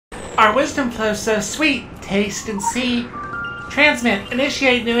Our wisdom flows so sweet. Taste and see. Transmit.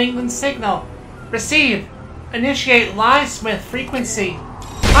 Initiate New England signal. Receive. Initiate Liesmith frequency.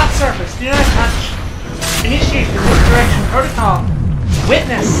 Hot surface. Do not touch. Initiate the misdirection protocol.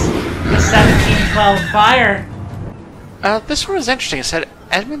 Witness the 1712 fire. This one was interesting. It said,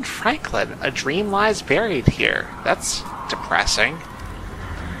 Edmund Franklin, a dream lies buried here. That's depressing.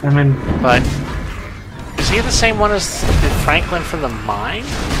 I mean... But, is he the same one as Franklin from the mine?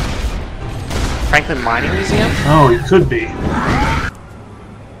 Franklin Mining Museum? Oh, he could be.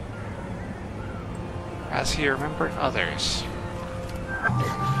 As he remembered others.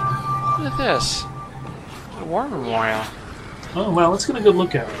 Look at this. A war memorial. Oh, well, let's get a good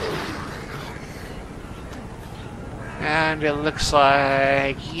look at it. And it looks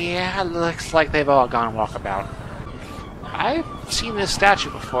like... yeah, it looks like they've all gone walkabout. I've seen this statue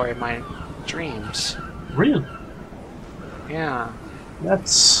before in my dreams. Really? Yeah.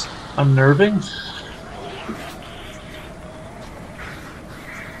 That's unnerving.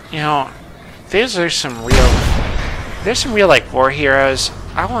 You know, there's some real like war heroes.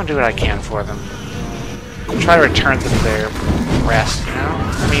 I want to do what I can for them. Try to return them to their rest, you know?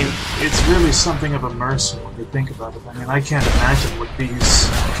 I mean, it's really something of a mercy when you think about it. I mean, I can't imagine what these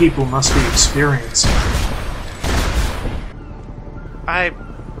people must be experiencing.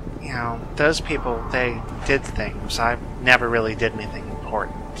 you know, those people, they did things. I never really did anything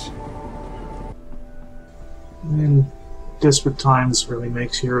important. I mean, desperate times really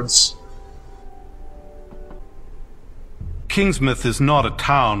makes heroes. Kingsmouth is not a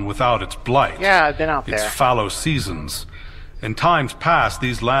town without its blight. Yeah, I've been out its there. fallow seasons. In times past,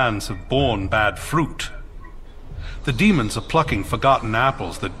 these lands have borne bad fruit. The demons are plucking forgotten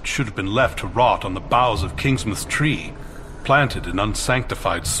apples that should have been left to rot on the boughs of Kingsmouth's tree, planted in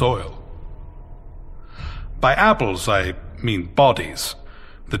unsanctified soil. By apples, I mean bodies.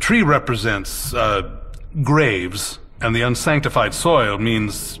 The tree represents, graves, and the unsanctified soil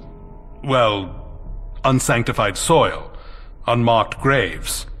means, well, unsanctified soil. Unmarked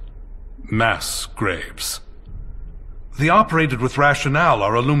graves. Mass graves. They operated with rationale,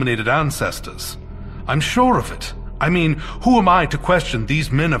 our illuminated ancestors. I'm sure of it. I mean, who am I to question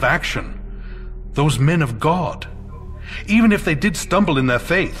these men of action? Those men of God. Even if they did stumble in their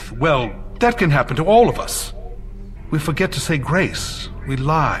faith, well, that can happen to all of us. We forget to say grace. We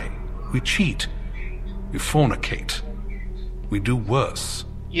lie. We cheat. We fornicate. We do worse.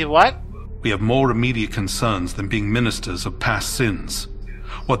 You what? We have more immediate concerns than being ministers of past sins.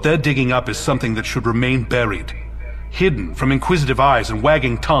 What they're digging up is something that should remain buried, hidden from inquisitive eyes and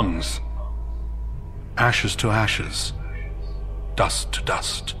wagging tongues. Ashes to ashes, dust to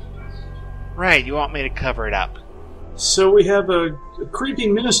dust. Right, you want me to cover it up. So we have a creepy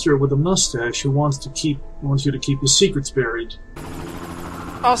minister with a mustache who wants you to keep his secrets buried.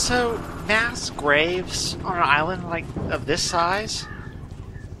 Also, mass graves on an island like of this size?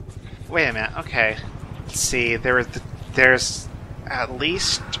 Wait a minute, okay. Let's see, there's at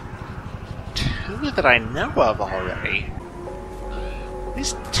least 2 that I know of already. At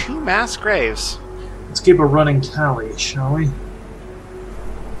least 2 mass graves. Let's keep a running tally, shall we?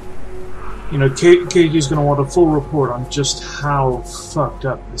 You know, KG's gonna want a full report on just how fucked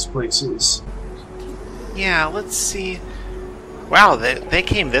up this place is. Yeah, let's see. Wow, they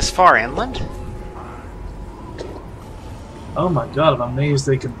came this far inland? Oh my god, I'm amazed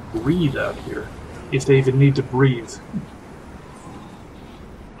they can breathe out here. If they even need to breathe.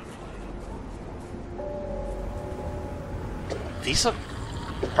 These look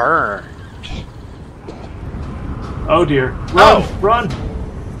burned. Oh dear. Run! Oh. Run!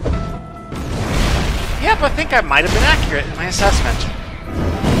 Yep, I think I might have been accurate in my assessment.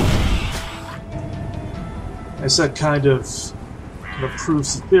 Guess that kind of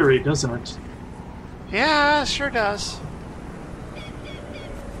proves the theory, doesn't it? Yeah, it sure does.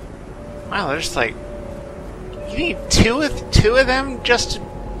 Wow, there's like... You need two of them just to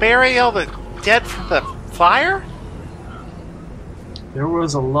bury all the dead from the fire? There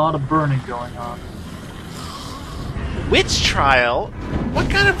was a lot of burning going on. Witch trial? What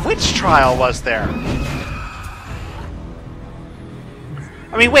kind of witch trial was there?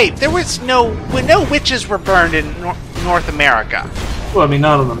 I mean, wait, there was no witches were burned in North America. Well, I mean,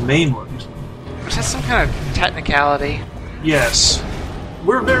 not on the mainland. Was that some kind of technicality? Yes.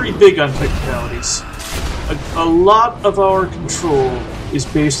 We're very big on technicalities. A lot of our control is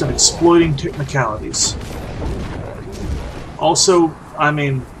based on exploiting technicalities. Also, I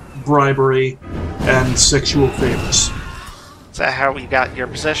mean, bribery and sexual favors. Is that how you got your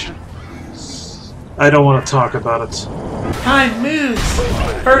position? I don't want to talk about it. Time moves,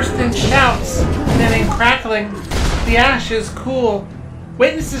 first in shouts, then in crackling. The ashes cool.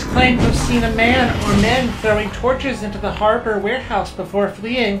 Witnesses claim to have seen a man or men throwing torches into the harbor warehouse before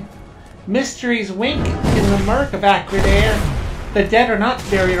fleeing. Mysteries wink in the murk of acrid air. The dead are not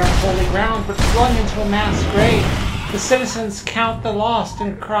buried on holy ground, but flung into a mass grave. The citizens count the lost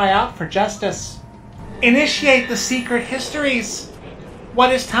and cry out for justice. Initiate the secret histories.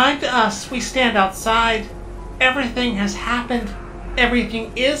 What is time to us? We stand outside. Everything has happened.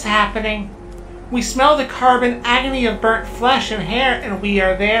 Everything is happening. We smell the carbon agony of burnt flesh and hair, and we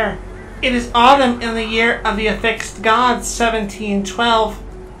are there. It is autumn in the year of the affixed gods, 1712.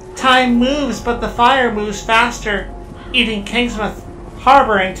 Time moves, but the fire moves faster, eating Kingsmouth,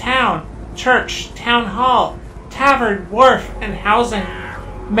 harbor and town, church, town hall, tavern, wharf, and housing.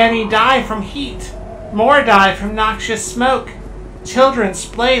 Many die from heat. More die from noxious smoke. Children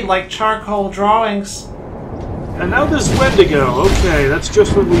splayed like charcoal drawings. And now there's Wendigo. Okay, that's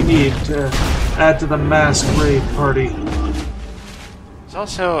just what we need to add to the mass grave party. There's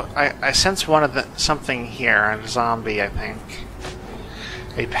also, I sense something here, a zombie, I think.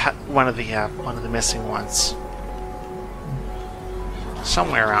 One of the missing ones.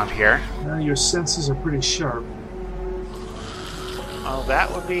 Somewhere around here. Your senses are pretty sharp. Oh, that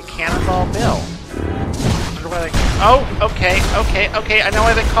would be Cannonball Bill. I wonder why okay. I know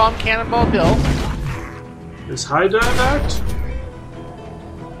why they call him Cannonball Bill. Is High Dive Act?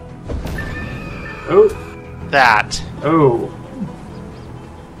 Oh. That. Oh.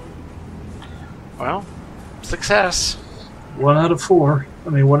 Well, success. 1 out of 4. I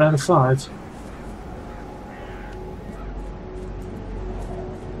mean, 1 out of 5.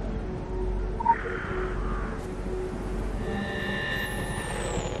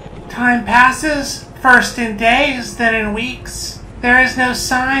 Time passes, first in days, then in weeks. There is no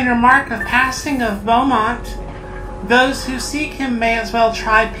sign or mark of passing of Beaumont. Those who seek him may as well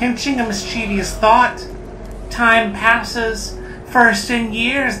try pinching a mischievous thought. Time passes, first in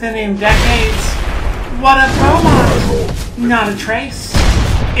years, then in decades. What of Beaumont? Not a trace.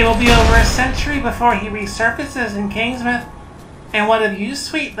 It will be over a century before he resurfaces in Kingsmouth. And what of you,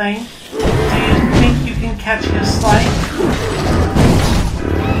 sweetling? Do you think you can catch his slight?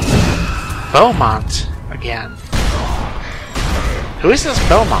 Beaumont again. Who is this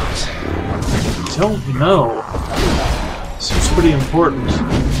Beaumont? Don't know. Seems pretty important.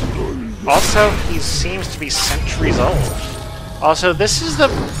 Also, he seems to be centuries old. Also, this is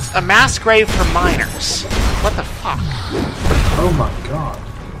a mass grave for miners. What the fuck? Oh my god.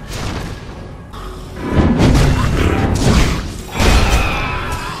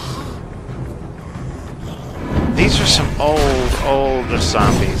 These are some old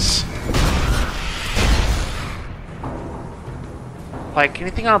zombies. Like,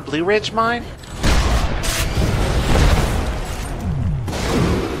 anything on a Blue Ridge mine?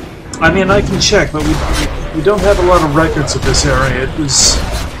 I mean, I can check, but we don't have a lot of records of this area. It was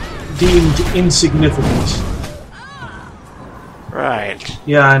deemed insignificant. Right.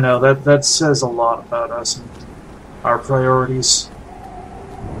 Yeah, I know. That says a lot about us and our priorities.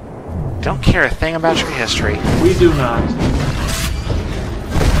 Don't care a thing about your history. We do not.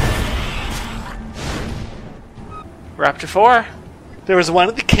 We're up to 4. There was one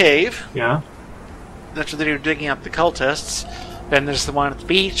at the cave. Yeah. That's where they were digging up the cultists. Then there's the one at the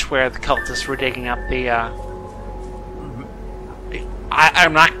beach where the cultists were digging up the,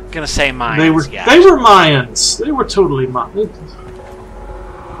 I'm not gonna say Mayans They were Mayans. They were totally Mayans.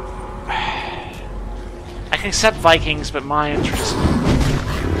 I can accept Vikings, but Mayans are just...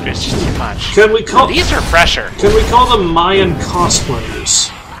 It's just too much. Can we call... These are fresher. Can we call them Mayan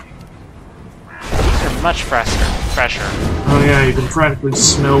cosplayers? These are much fresher. Oh yeah, you can practically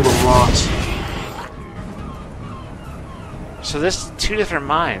smell the rot. So there's 2 different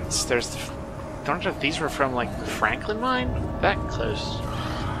mines. There's... Don't know if these were from, like, the Franklin mine? That close.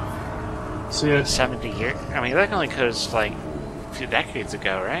 So yeah, 70 years? I mean, that only closed, like, a few decades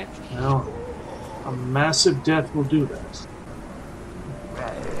ago, right? well, a massive death will do that.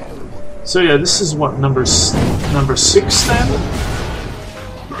 So yeah, this is what, number 6 then?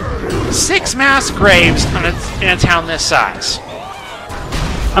 6 mass graves in a town this size.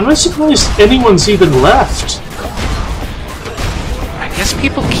 I'm not surprised anyone's even left. I guess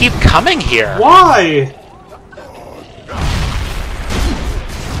people keep coming here. Why?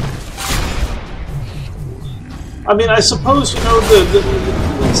 I mean, I suppose, you know,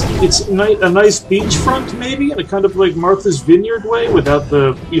 it's a nice beachfront, maybe, in a kind of like Martha's Vineyard way, without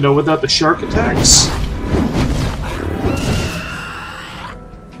the, you know, without the shark attacks.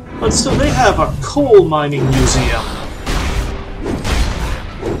 But still, they have a coal mining museum.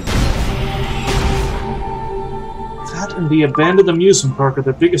 That and the abandoned amusement park are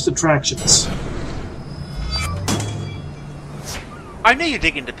the biggest attractions. I knew you'd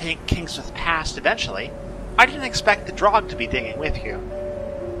dig into Kingsmouth's past eventually. I didn't expect the Drog to be digging with you.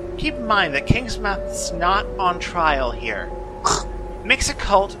 Keep in mind that Kingsmouth's not on trial here. Mix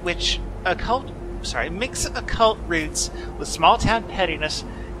occult roots with small-town pettiness,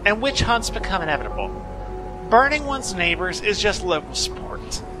 and witch hunts become inevitable. Burning one's neighbors is just local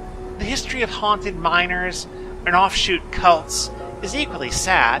sport. The history of haunted miners and offshoot cults is equally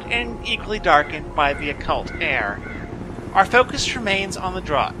sad and equally darkened by the occult air. Our focus remains on the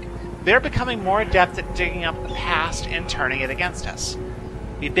Drug. They're becoming more adept at digging up the past and turning it against us.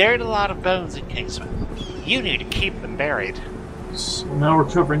 We buried a lot of bones in Kingsmouth. You need to keep them buried. So now we're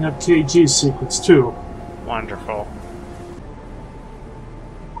covering up KG's secrets, too. Wonderful.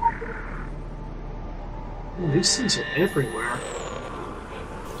 Oh, these things are everywhere.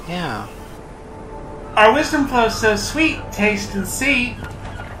 Yeah. Our wisdom flows so sweet, taste and see.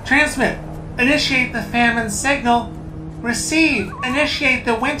 Transmit. Initiate the famine signal. Receive. Initiate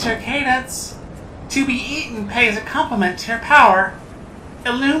the winter cadence. To be eaten pays a compliment to your power.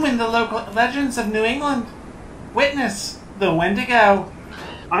 Illumine the local legends of New England. Witness the Wendigo.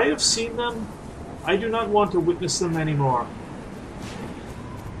 I have seen them. I do not want to witness them anymore.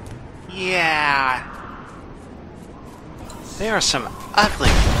 Yeah. There are some ugly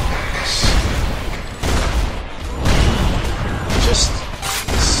ones. Just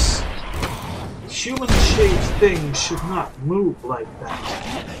human-shaped things should not move like that.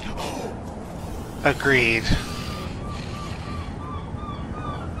 Agreed.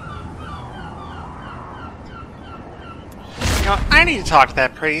 You know, I need to talk to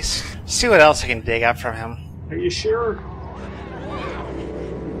that priest. See what else I can dig up from him. Are you sure?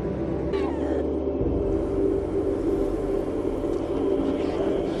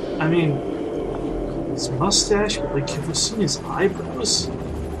 I mean, his mustache, but like, have you seen his eyebrows?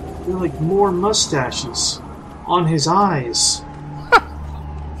 They're like more mustaches on his eyes.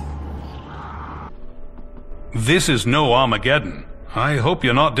 This is no Armageddon. I hope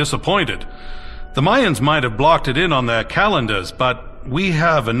you're not disappointed. The Mayans might have blocked it in on their calendars, but we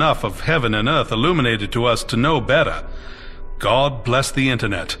have enough of heaven and earth illuminated to us to know better. God bless the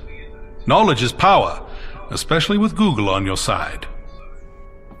internet. Knowledge is power, especially with Google on your side.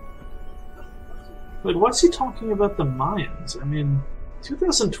 But what's he talking about the Mayans? I mean,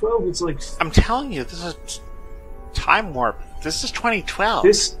 2012 is like... I'm telling you, this is time warp. This is 2012.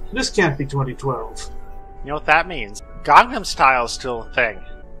 This can't be 2012. You know what that means? Gangnam Style is still a thing.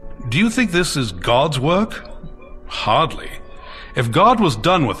 Do you think this is God's work? Hardly. If God was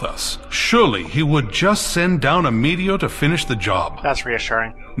done with us, surely he would just send down a meteor to finish the job. That's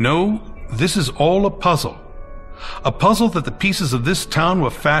reassuring. No, this is all a puzzle. A puzzle that the pieces of this town were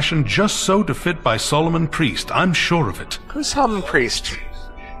fashioned just so to fit by Solomon Priest. I'm sure of it. Who's Solomon Priest?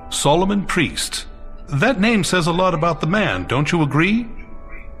 Solomon Priest. That name says a lot about the man, don't you agree?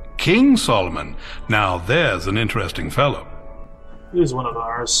 King Solomon. Now there's an interesting fellow. He was one of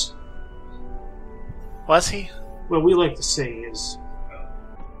ours. Was he? Well, we like to say he is.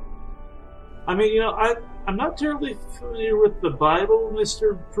 I mean, you know, I'm not terribly familiar with the Bible,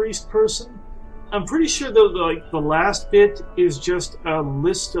 Mr. Priest person. I'm pretty sure, though, the last bit is just a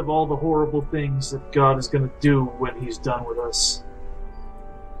list of all the horrible things that God is going to do when he's done with us.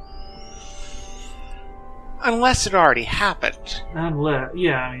 Unless it already happened.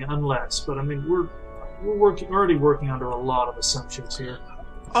 Unless. But, I mean, we're already working under a lot of assumptions here.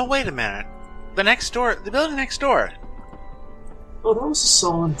 Oh, wait a minute. The building next door. Oh, that was the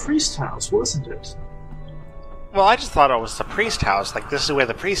Solomon Priest house, wasn't it? Well, I just thought it was the priest house, like this is where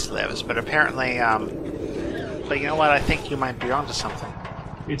the priest lives, but apparently, but you know what, I think you might be onto something.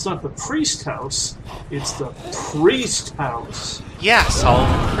 It's not the priest house, it's the priest house. Yeah,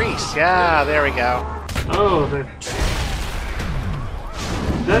 Solomon Priest, yeah, there we go. Oh,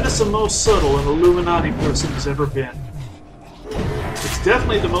 that is the most subtle an Illuminati person has ever been. It's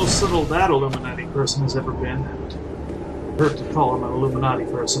definitely the most subtle that Illuminati person has ever been, and hurt to call him an Illuminati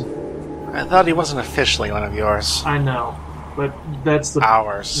person. I thought he wasn't officially one of yours. I know, but that's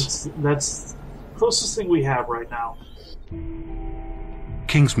ours. That's the closest thing we have right now.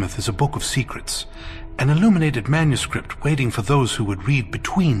 Kingsmouth is a book of secrets, an illuminated manuscript waiting for those who would read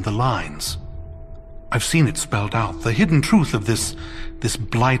between the lines. I've seen it spelled out, the hidden truth of this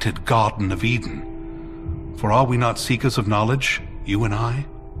blighted Garden of Eden. For are we not seekers of knowledge, you and I?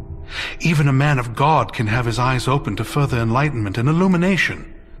 Even a man of God can have his eyes open to further enlightenment and illumination.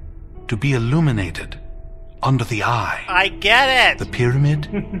 To be illuminated under the eye. I get it! The pyramid?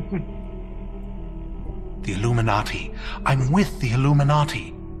 The Illuminati. I'm with the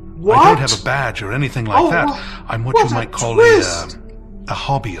Illuminati. What? I don't have a badge or anything like that. I'm what you might call a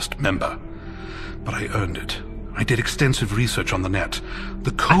hobbyist member. But I earned it. I did extensive research on the net.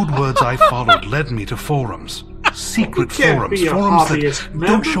 The code words I followed led me to forums. Secret You can't forums. be a Forums that hobbyist member.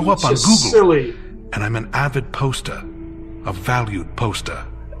 don't show up on It's Google. just silly. And I'm an avid poster. A valued poster.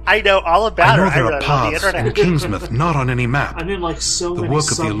 I know all I about know her. there I are know the paths in internet. Kingsmouth not on any map. I'm in like so The many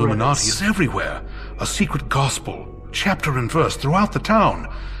work of the Illuminati subreddits. is everywhere. A secret gospel, chapter and verse throughout the town.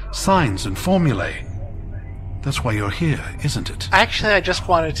 Signs and formulae. That's why you're here, isn't it? Actually, I just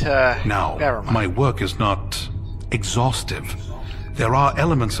wanted to... Now, Never mind. my work is not exhaustive. There are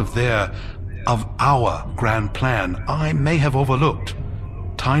elements of our grand plan I may have overlooked.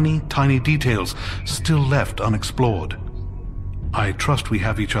 Tiny, tiny details still left unexplored. I trust we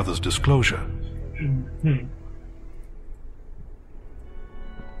have each other's disclosure.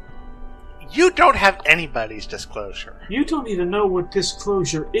 You don't have anybody's disclosure. You don't even know what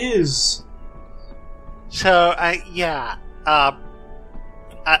disclosure is. So, yeah.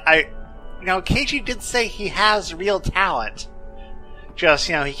 KG did say he has real talent. Just,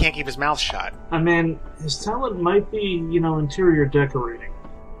 he can't keep his mouth shut. I mean, his talent might be, interior decorating.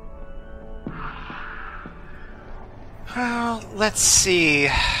 Well, let's see.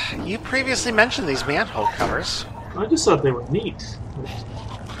 You previously mentioned these manhole covers. I just thought they were neat.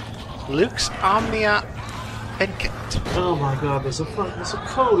 Luke's Omnia Beckett. Oh my god, there's a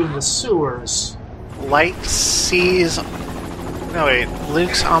code in the sewers. Light sees... No, wait.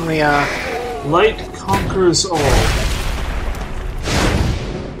 Luke's Omnia... Light conquers all.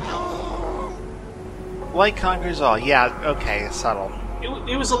 Light conquers all. Yeah, okay, subtle.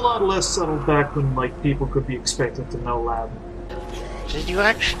 It was a lot less subtle back when, people could be expected to know Latin. Did you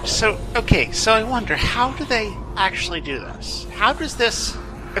actually... So I wonder, how do they actually do this? How does this...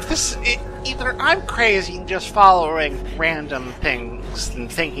 Either I'm crazy and just following random things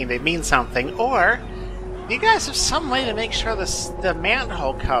and thinking they mean something, or you guys have some way to make sure the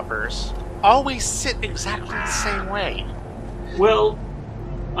manhole covers always sit exactly the same way. Well,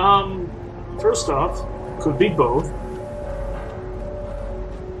 first off, could be both.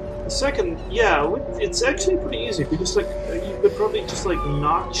 Second, yeah, it's actually pretty easy because you could probably just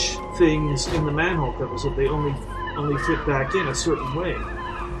notch things in the manhole covers so they only fit back in a certain way.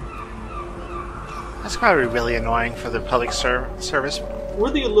 That's probably really annoying for the public service.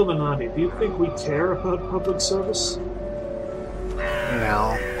 We're the Illuminati. Do you think we care about public service?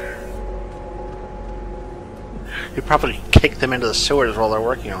 No. You'd probably kick them into the sewers while they're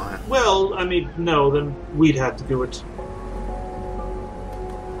working on it. Well, I mean, no, then we'd have to do it.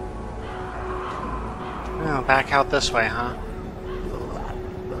 Oh, back out this way, huh?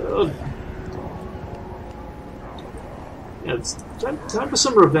 Yeah, it's time for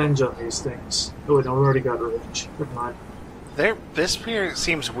some revenge on these things. Oh wait, no, we already got revenge. Never mind. This pier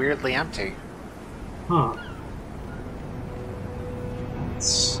seems weirdly empty. Huh.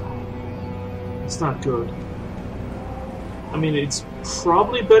 It's not good. I mean, it's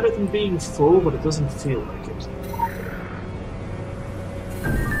probably better than being full, but it doesn't feel like it.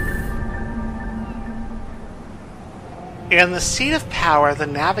 In the seat of power, the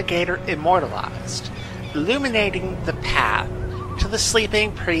navigator immortalized, illuminating the path to the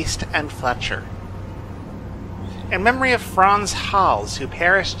sleeping priest and Fletcher. In memory of Franz Hals, who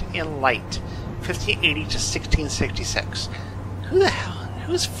perished in light, 1580 to 1666.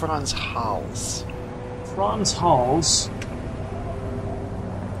 Who's Franz Hals? Franz Hals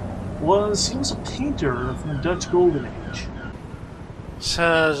was a painter from the Dutch Golden Age.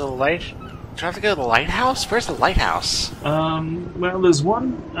 So, do I have to go to the lighthouse? Where's the lighthouse? Well, there's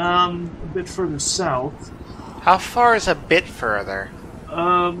one, a bit further south. How far is a bit further?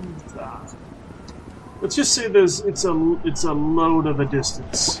 Let's just say it's a load of a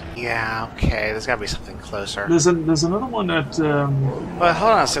distance. Yeah, okay, there's gotta be something closer. There's another one at, But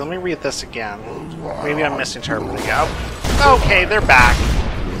hold on a second, let me read this again. Maybe I'm misinterpreting it. Oh, okay, they're back.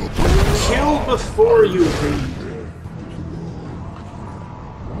 Kill before you read.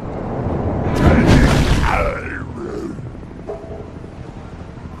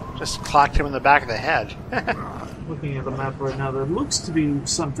 Just clocked him in the back of the head. Looking at the map right now, there looks to be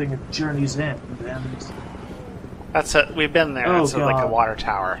something at Journey's End, and... We've been there. Oh, It's like a God. water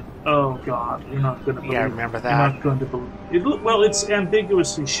tower. Oh god, you're not going to believe. Yeah, remember that. You're not going to believe. Well, it's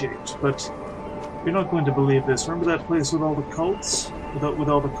ambiguously shaped, but you're not going to believe this. Remember that place with all the cults, with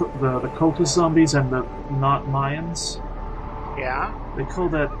all the cultist zombies and the not Mayans? Yeah? They call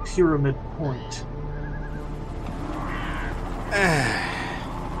that Pyramid Point.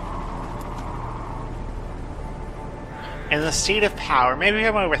 In the seat of power. Maybe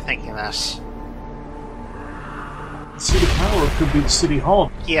I'm overthinking this. seat of power could be the city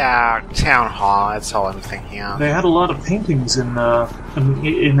hall. Yeah, town hall. That's all I'm thinking of. They had a lot of paintings in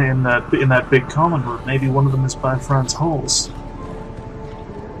that big common room. Maybe one of them is by Franz Hals.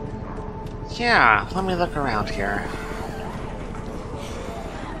 Yeah, let me look around here.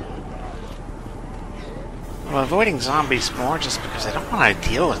 I'm avoiding zombies more just because I don't want to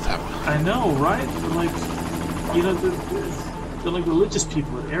deal with them. I know, right? They're like, they're like religious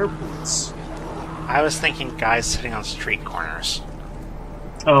people at airports. I was thinking guys sitting on street corners.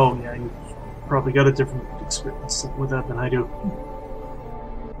 Oh, yeah, you probably got a different experience with that than I do.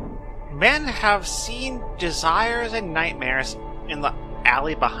 Men have seen desires and nightmares in the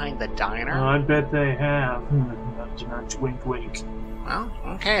alley behind the diner. I bet they have. Nudge, wink, wink. Well,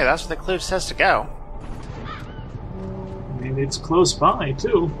 okay, that's what the clue says to go. I mean, it's close by,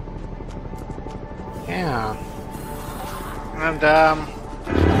 too. Yeah. And,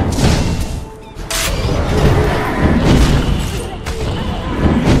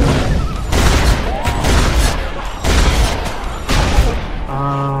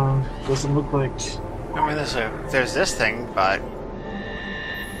 doesn't look like... I mean, there's this thing, but...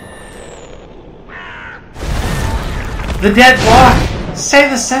 The dead walk. Say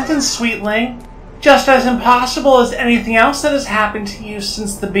the sentence, sweetling. Just as impossible as anything else that has happened to you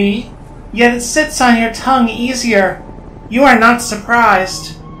since the bee. Yet it sits on your tongue easier. You are not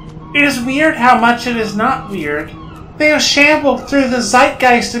surprised. It is weird how much it is not weird. They have shambled through the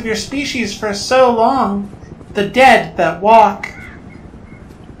zeitgeist of your species for so long. The dead that walk.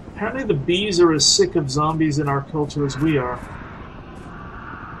 Apparently the bees are as sick of zombies in our culture as we are.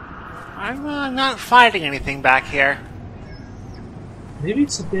 I'm not finding anything back here. Maybe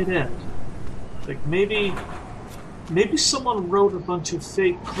it's a dead end. Like, maybe someone wrote a bunch of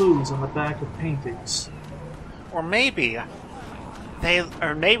fake clues on the back of paintings. Or maybe... I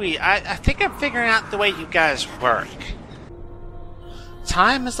think I'm figuring out the way you guys work.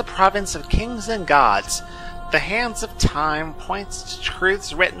 Time is the province of kings and gods. The hands of time points to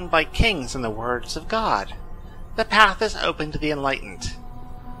truths written by kings in the words of God. The path is open to the enlightened.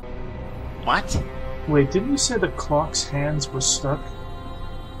 What? Wait, didn't you say the clock's hands were stuck?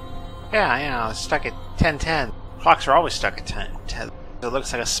 Yeah, it's stuck at 10:10. Clocks are always stuck at 10:10. It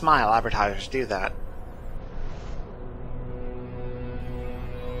looks like a smile. Advertisers do that.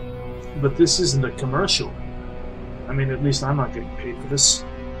 But this isn't a commercial. I mean, at least I'm not getting paid for this.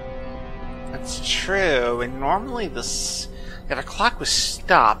 That's true, and normally if a clock was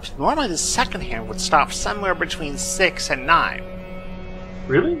stopped, normally the second hand would stop somewhere between 6 and 9.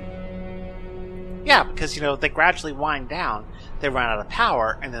 Really? Yeah, because, they gradually wind down, they run out of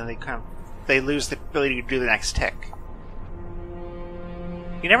power, and then they lose the ability to do the next tick.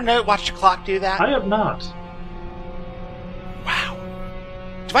 You never watched a clock do that? I have not. Wow.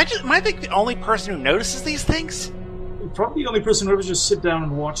 Am I the only person who notices these things? Probably the only person who ever just sit down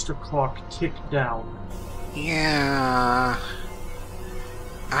and watched her clock tick down. Yeah.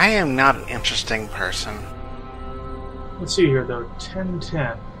 I am not an interesting person. Let's see here, though.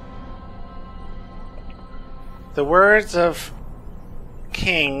 10:10. The words of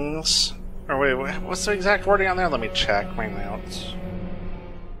kings... Or wait, what's the exact wording on there? Let me check my notes.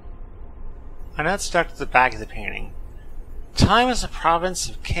 I know it's stuck to the back of the painting. Time is a province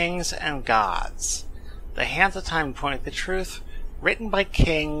of kings and gods. The hands of time point the truth, written by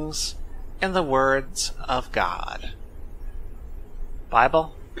kings in the words of God.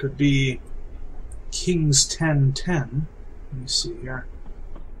 Bible? Could be Kings 10:10. Let me see here.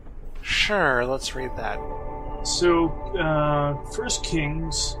 Sure, let's read that. So, 1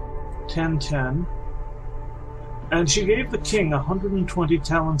 Kings 10:10. And she gave the king 120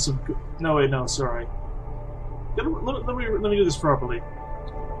 talents of... No, wait, no, sorry. Let me do this properly.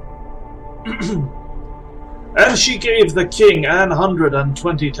 And she gave the king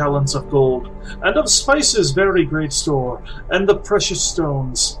 120 talents of gold, and of spices very great store, and the precious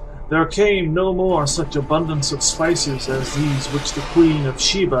stones. There came no more such abundance of spices as these which the queen of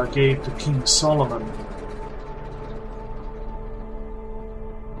Sheba gave to King Solomon.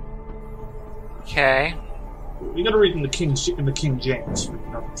 Okay. You gotta read in the King James,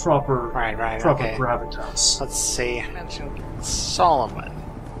 proper okay. gravitas. Let's see. I mentioned Solomon.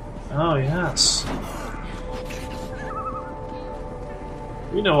 Oh yes.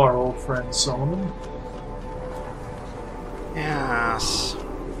 We know our old friend Solomon. Yes.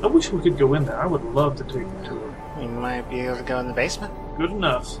 I wish we could go in there. I would love to take a tour. We might be able to go in the basement. Good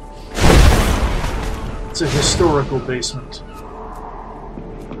enough. It's a historical basement.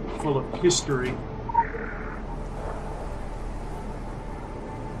 Full of history.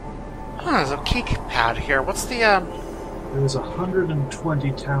 There's a keypad here. What's the, There was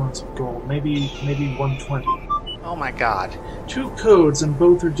 120 talents of gold. Maybe 120. Oh my god. 2 codes, and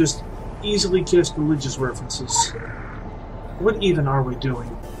both are just easily guessed religious references. What even are we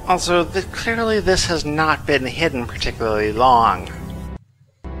doing? Also, clearly this has not been hidden particularly long.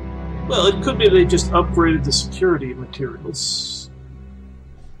 Well, it could be they just upgraded the security materials.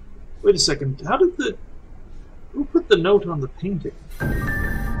 Wait a second, who put the note on the painting?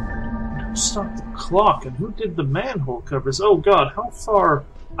 Who stopped the clock, and who did the manhole covers? Oh god, how far...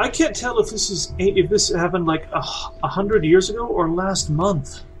 I can't tell if this happened like 100 years ago or last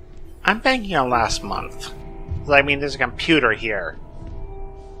month. I'm banking on last month. I mean, there's a computer here.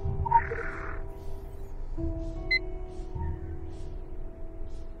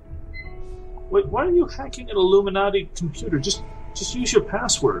 Wait, why are you hacking an Illuminati computer? Just use your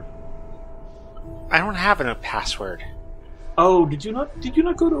password. I don't have a password. Oh, did you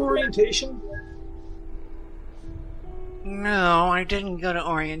not go to orientation? No, I didn't go to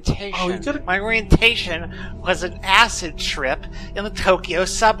orientation. Oh, you gotta... My orientation was an acid trip in the Tokyo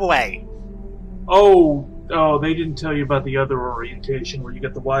subway. Oh, they didn't tell you about the other orientation where you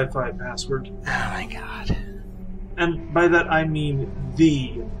got the Wi-Fi password. Oh my god. And by that I mean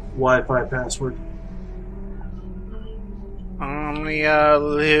the Wi-Fi password. Omnia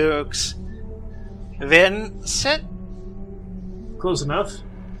Lux Vincent? Close enough.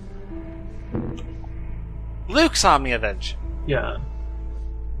 Luke's Omniavenge. Yeah.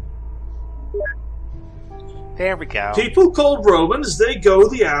 There we go. People called Romans, they go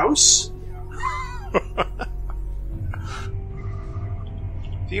the house.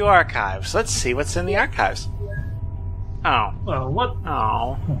 View archives. Let's see what's in the archives. Oh. Well, what?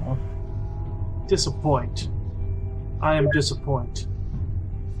 Oh. Disappoint. I am disappointed.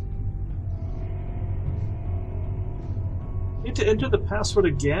 Need to enter the password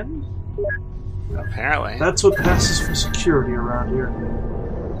again? Apparently. That's what passes for security around here.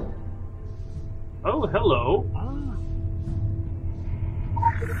 Oh, hello.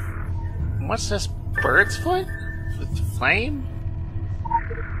 What's this? Bird's foot? With flame?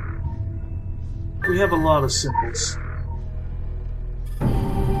 We have a lot of symbols.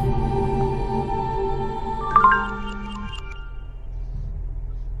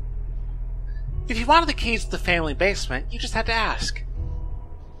 If you wanted the keys to the family basement, you just had to ask.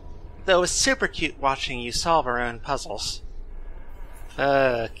 Though it was super cute watching you solve our own puzzles.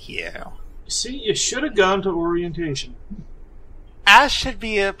 Fuck you. See, you should have gone to orientation. As should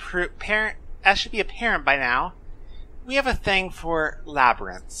be apparent by now, we have a thing for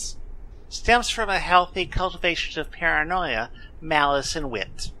labyrinths. Stems from a healthy cultivation of paranoia, malice, and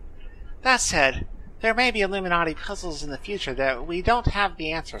wit. That said, there may be Illuminati puzzles in the future that we don't have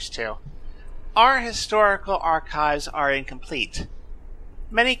the answers to. Our historical archives are incomplete.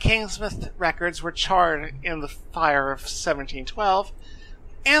 Many Kingsmouth records were charred in the fire of 1712,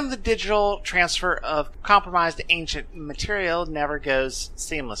 and the digital transfer of compromised ancient material never goes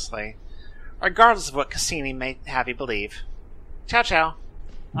seamlessly, regardless of what Cassini may have you believe. Ciao ciao.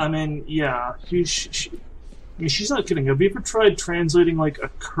 I mean, yeah, she's not kidding. Have you ever tried translating, like, a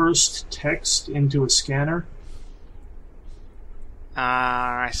cursed text into a scanner?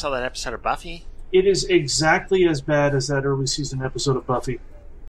 I saw that episode of Buffy. It is exactly as bad as that early season episode of Buffy.